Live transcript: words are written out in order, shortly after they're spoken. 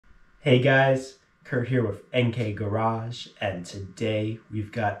Hey guys, Kurt here with NK Garage, and today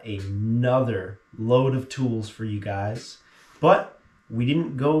we've got another load of tools for you guys, but we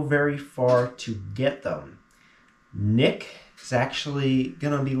didn't go very far to get them. Nick is actually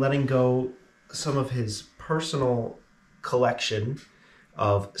going to be letting go some of his personal collection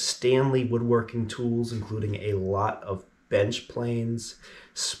of Stanley woodworking tools, including a lot of bench planes,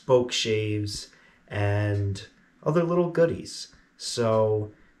 spoke shaves, and other little goodies.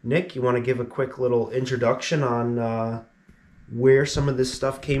 So Nick, you want to give a quick little introduction on where some of this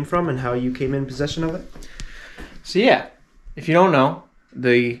stuff came from and how you came in possession of it? So yeah, if you don't know,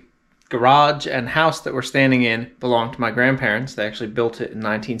 the garage and house that we're standing in belonged to my grandparents. They actually built it in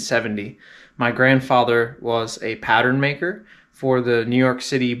 1970. My grandfather was a pattern maker for the New York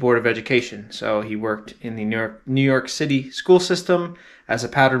City Board of Education. So he worked in the New York City school system as a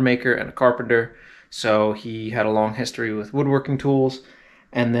pattern maker and a carpenter. So he had a long history with woodworking tools.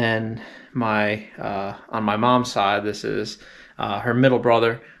 And then on my mom's side, this is her middle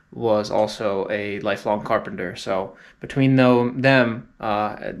brother was also a lifelong carpenter. So between them,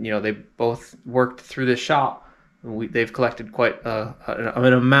 they both worked through this shop. They've collected quite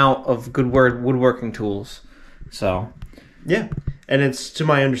an amount of good woodworking tools. So yeah, and it's to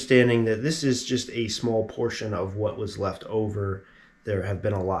my understanding that this is just a small portion of what was left over. There have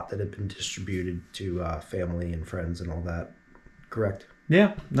been a lot that have been distributed to family and friends and all that. Correct?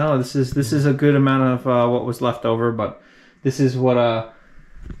 Yeah, no, this is a good amount of what was left over, but this is what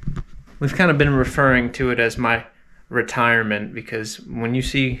we've kind of been referring to it as my retirement, because when you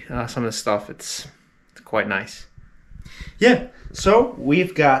see some of this stuff, it's quite nice. Yeah, so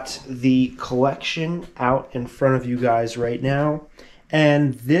we've got the collection out in front of you guys right now,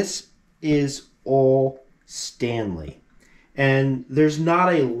 and this is all Stanley. And there's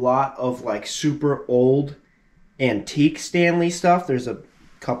not a lot of like super old antique Stanley stuff. There's a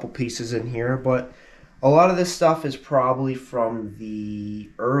couple pieces in here, but a lot of this stuff is probably from the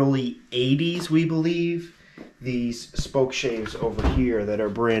early 80s, we believe. These spoke shaves over here that are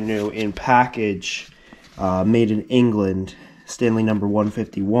brand new in package, made in England, Stanley number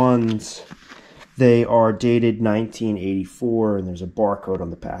 151s. They are dated 1984, and there's a barcode on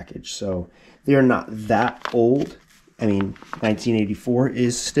the package, so they are not that old. I mean, 1984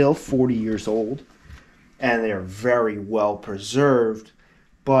 is still 40 years old, and they are very well preserved,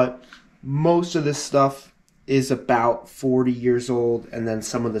 but most of this stuff is about 40 years old, and then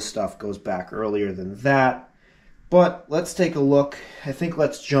some of the stuff goes back earlier than that. But let's take a look. I think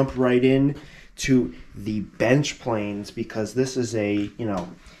let's jump right in to the bench planes, because this is a,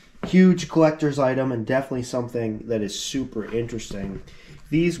 huge collector's item and definitely something that is super interesting.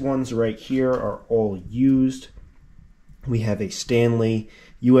 These ones right here are all used. We have a Stanley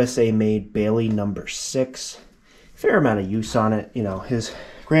USA made Bailey number 6. Fair amount of use on it. His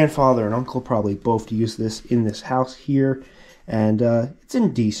grandfather and uncle probably both used this in this house here, and it's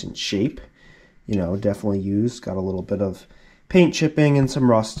in decent shape. Definitely used. Got a little bit of paint chipping and some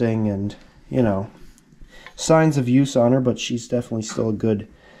rusting, and signs of use on her, but she's definitely still a good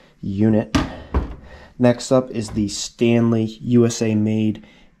unit. Next up is the Stanley USA made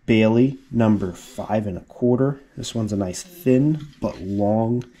Bailey number 5 1/4. This one's a nice thin but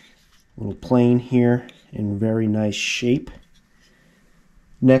long little plane here in very nice shape.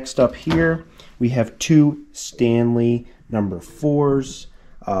 Next up here we have two Stanley number 4s.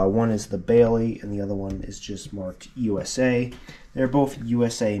 One is the Bailey and the other one is just marked USA. They're both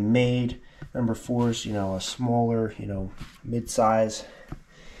USA made. Number 4s, a smaller, mid-size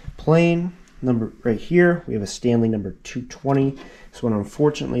plane. Right here we have a Stanley number 220. This one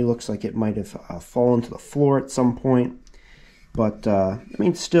unfortunately looks like it might have fallen to the floor at some point, but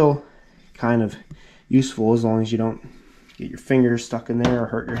still kind of useful as long as you don't get your fingers stuck in there or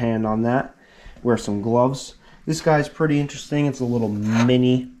hurt your hand on that. Wear some gloves. This guy's pretty interesting. It's a little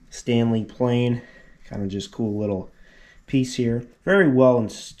mini Stanley plane, kind of just cool little piece here. Very well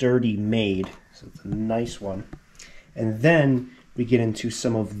and sturdy made, so it's a nice one. And then we get into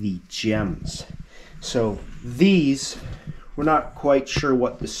some of the gems. So these, we're not quite sure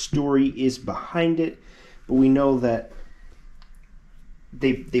what the story is behind it, but we know that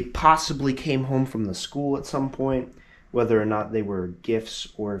they possibly came home from the school at some point, whether or not they were gifts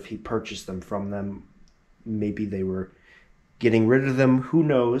or if he purchased them from them. Maybe they were getting rid of them, who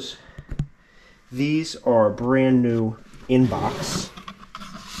knows. These are brand new in box.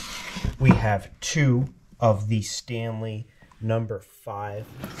 We have two of the Stanley number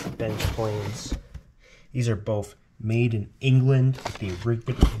 5 bench planes. These are both made in England, the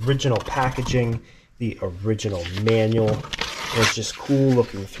original packaging, the original manual. It's just cool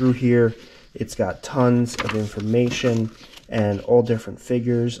looking through here. It's got tons of information, and all different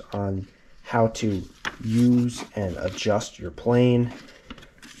figures on how to use and adjust your plane.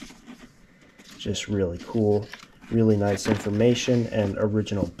 Just really cool, really nice information and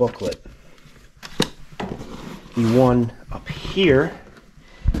original booklet. The one up here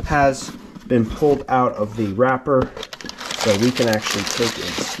has been pulled out of the wrapper, so we can actually take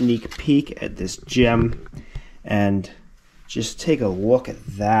a sneak peek at this gem and just take a look at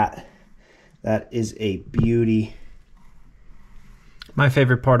that. That is a beauty. My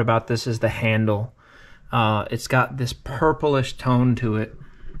favorite part about this is the handle. It's got this purplish tone to it,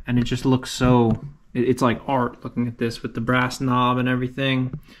 and it just looks so, it's like art looking at this with the brass knob and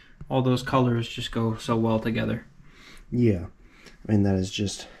everything. All those colors just go so well together. Yeah, I mean, that is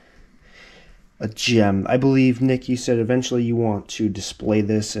just a gem. I believe, Nick, you said eventually you want to display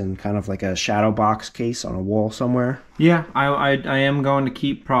this in kind of like a shadow box case on a wall somewhere. Yeah, I am going to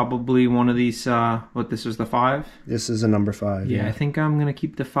keep probably one of these, this is the 5? This is a number 5. Yeah, I think I'm going to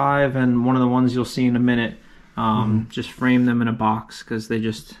keep the 5, and one of the ones you'll see in a minute, just frame them in a box, because they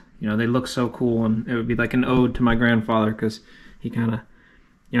just, they look so cool, and it would be like an ode to my grandfather, because he kind of,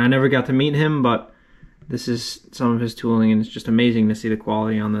 I never got to meet him, but this is some of his tooling, and it's just amazing to see the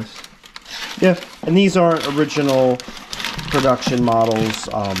quality on this. Yeah, and these aren't original production models,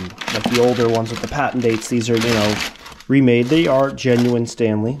 like the older ones with the patent dates. These are, remade. They are genuine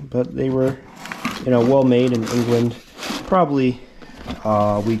Stanley, but they were, well made in England. Probably,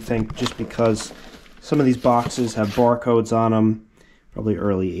 we think, just because some of these boxes have barcodes on them, probably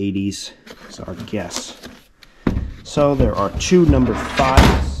early 80s, is our guess. So there are 2 number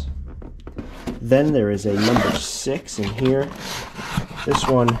 5s. Then there is a number 6 in here. This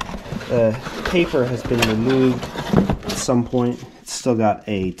one, the paper has been removed at some point. It's still got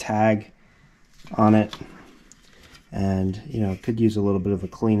a tag on it, and could use a little bit of a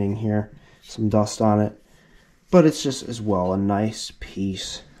cleaning here, some dust on it, but it's just as well a nice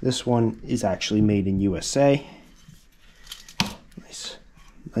piece. This one is actually made in USA.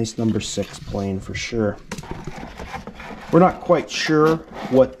 Nice number 6 plane for sure. We're not quite sure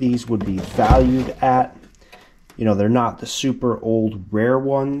what these would be valued at. They're not the super old rare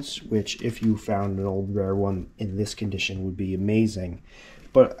ones, which if you found an old rare one in this condition would be amazing.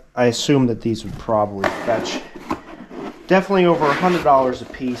 But I assume that these would probably fetch definitely over $100 a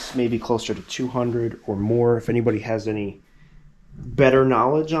piece, maybe closer to $200 or more. If anybody has any better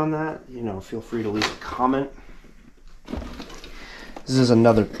knowledge on that, feel free to leave a comment. This is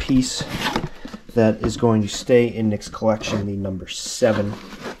another piece that is going to stay in Nick's collection, the number 7.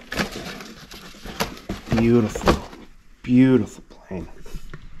 Beautiful, beautiful plane.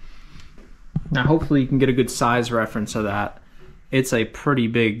 Now hopefully you can get a good size reference of that. It's a pretty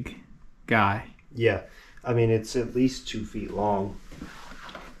big guy. Yeah, I mean, it's at least 2 feet long.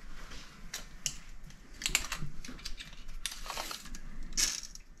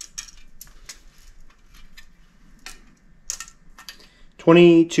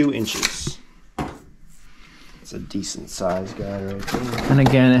 "22 inches. It's a decent size guy right there. And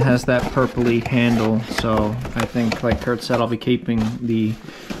again, it has that purpley handle, so I think, like Kurt said, I'll be keeping the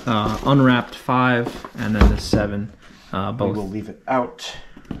unwrapped 5 and then the 7. Both. We'll leave it out.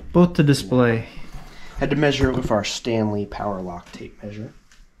 Both to display. Had to measure it with our Stanley power lock tape measure.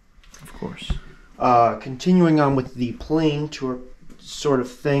 Of course. Continuing on with the plane tour sort of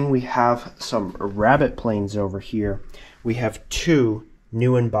thing, we have some rabbit planes over here. We have 2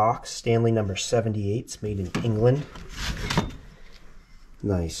 new in box Stanley number 78s made in England.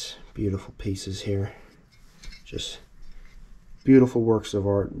 Nice, beautiful pieces here. Just beautiful works of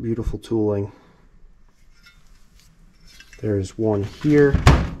art, beautiful tooling. There's one here,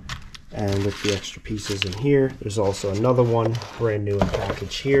 and with the extra pieces in here, there's also another one, brand new in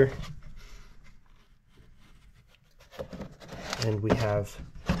package here. And we have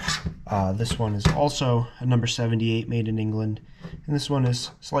this one is also a number 78 made in England, and this one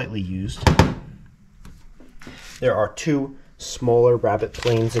is slightly used. There are 2 smaller rabbit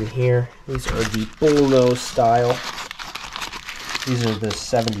planes in here. These are the bullnose style. These are the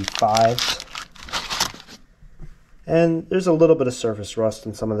 75s. And there's a little bit of surface rust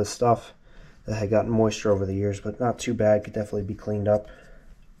in some of this stuff that had gotten moisture over the years, but not too bad. Could definitely be cleaned up.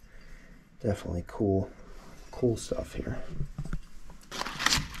 Definitely cool stuff here.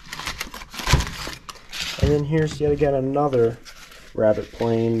 And then here's yet again another rabbit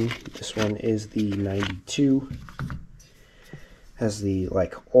plane. This one is the 92. Has the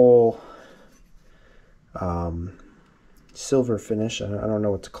all silver finish. I don't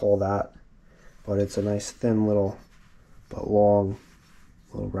know what to call that, but it's a nice thin little but long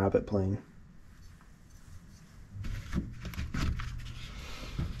little rabbit plane.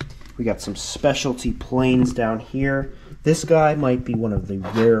 We got some specialty planes down here This guy might be one of the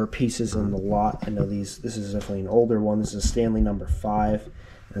rarer pieces in the lot. I know this is definitely an older one. This is a Stanley number 5,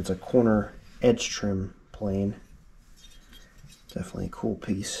 and it's a corner edge trim plane. Definitely a cool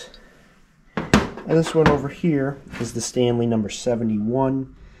piece. And this one over here is the Stanley number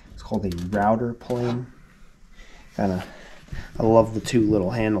 71. It's called a router plane. I love the 2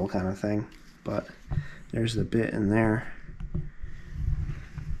 little handle kind of thing, but there's the bit in there.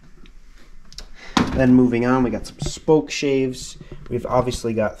 Then moving on, we got some spoke shaves. We've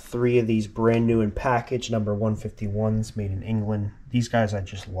obviously got 3 of these brand new in package, number 151s, made in England. These guys, I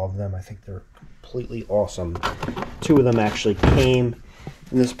just love them. I think they're completely awesome. 2 of them actually came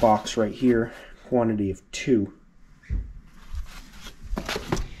in this box right here, quantity of 2.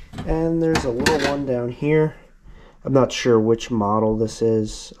 And there's a little one down here. I'm not sure which model this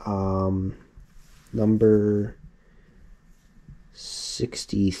is. Number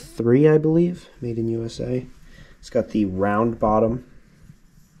 63, I believe, made in USA. It's got the round bottom.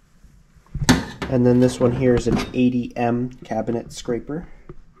 And then this one here is an 80M cabinet scraper.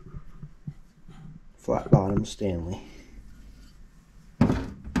 Flat bottom Stanley.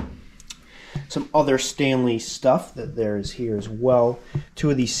 Some other Stanley stuff that there is here as well.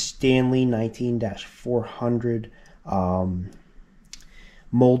 2 of these Stanley 19-400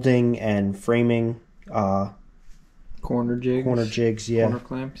 molding and framing corner jigs, yeah. Corner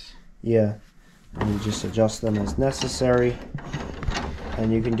clamps. Yeah. And you just adjust them as necessary.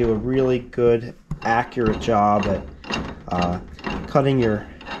 And you can do a really good, accurate job at cutting your,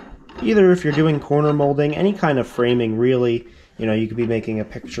 either if you're doing corner molding, any kind of framing really. You know, you could be making a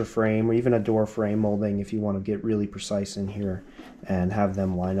picture frame or even a door frame molding if you want to get really precise in here and have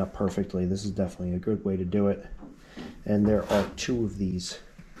them line up perfectly. This is definitely a good way to do it. And there are 2 of these.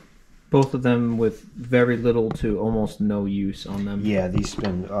 Both of them with very little to almost no use on them. Yeah, these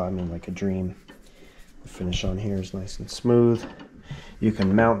spin, like a dream. The finish on here is nice and smooth. You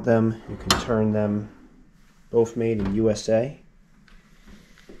can mount them, you can turn them. Both made in USA.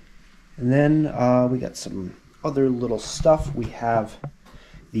 And then we got some other little stuff. We have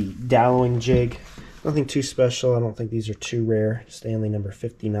the doweling jig. Nothing too special. I don't think these are too rare. Stanley number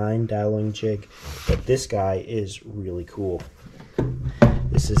 59 doweling jig. But this guy is really cool.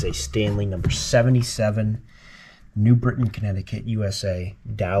 This is a Stanley number 77, New Britain, Connecticut, USA,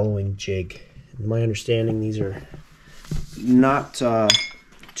 doweling jig. In my understanding, these are not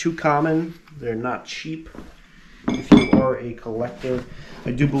too common. They're not cheap. If you are a collector,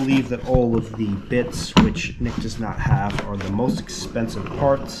 I do believe that all of the bits, which Nick does not have, are the most expensive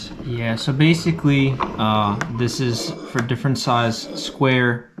parts. Yeah, so basically, this is for different size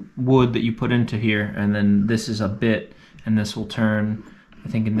square wood that you put into here, and then this is a bit, and this will turn, I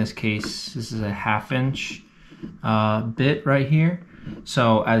think in this case, this is a 1/2 inch bit right here.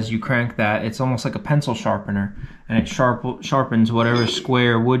 So as you crank that, it's almost like a pencil sharpener, and it sharpens whatever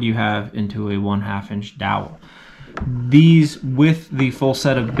square wood you have into a 1/2 inch dowel. These, with the full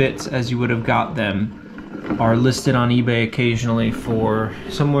set of bits as you would have got them, are listed on eBay occasionally for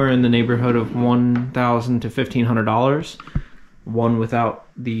somewhere in the neighborhood of $1,000 to $1,500. One without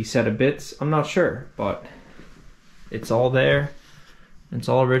the set of bits, I'm not sure, but it's all there. It's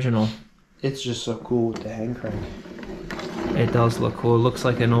all original. It's just so cool with the hand crank. It does look cool. It looks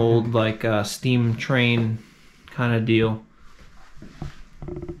like an old steam train kind of deal.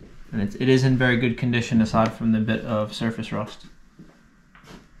 And it is in very good condition aside from the bit of surface rust.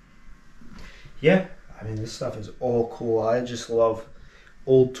 Yeah, I mean, this stuff is all cool. I just love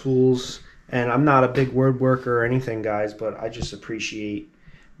old tools, and I'm not a big word worker or anything, guys, but I just appreciate,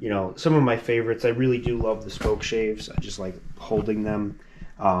 you know, some of my favorites. I really do love the spoke shaves. I just like holding them.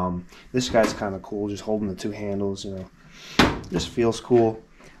 This guy's kind of cool, just holding the 2 handles, you know. Just feels cool.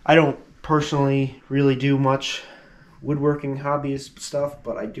 I don't personally really do much woodworking hobbyist stuff,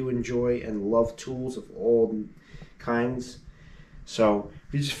 but I do enjoy and love tools of all kinds. So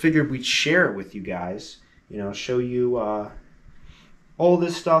we just figured we'd share it with you guys, you know, show you all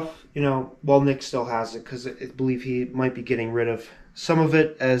this stuff, you know, while Nick still has it, because I believe he might be getting rid of some of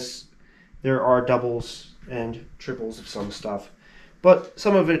it, as there are doubles and triples of some stuff. But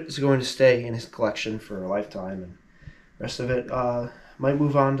some of it is going to stay in his collection for a lifetime, and the rest of it might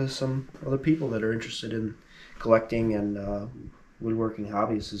move on to some other people that are interested in collecting and woodworking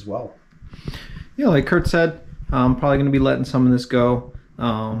hobbies as well. Yeah, like Kurt said, I'm probably going to be letting some of this go.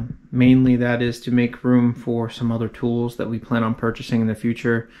 Mainly that is to make room for some other tools that we plan on purchasing in the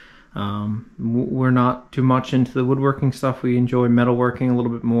future. We're not too much into the woodworking stuff. We enjoy metalworking a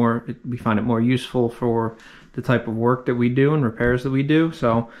little bit more. We find it more useful for the type of work that we do and repairs that we do.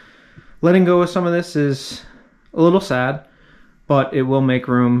 So letting go of some of this is a little sad, but it will make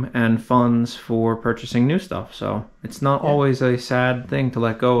room and funds for purchasing new stuff. So it's not always a sad thing to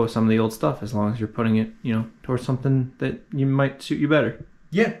let go of some of the old stuff, as long as you're putting it, towards something that might suit you better.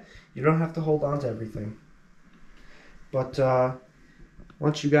 Yeah, you don't have to hold on to everything. But I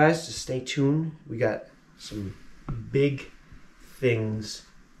want you guys to stay tuned. We got some big things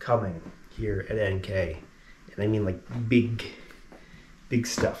coming here at NK. And I mean like big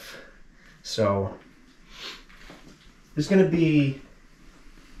stuff. So there's going to be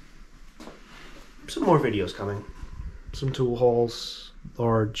some more videos coming. Some tool hauls,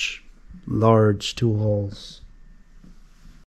 large tool hauls.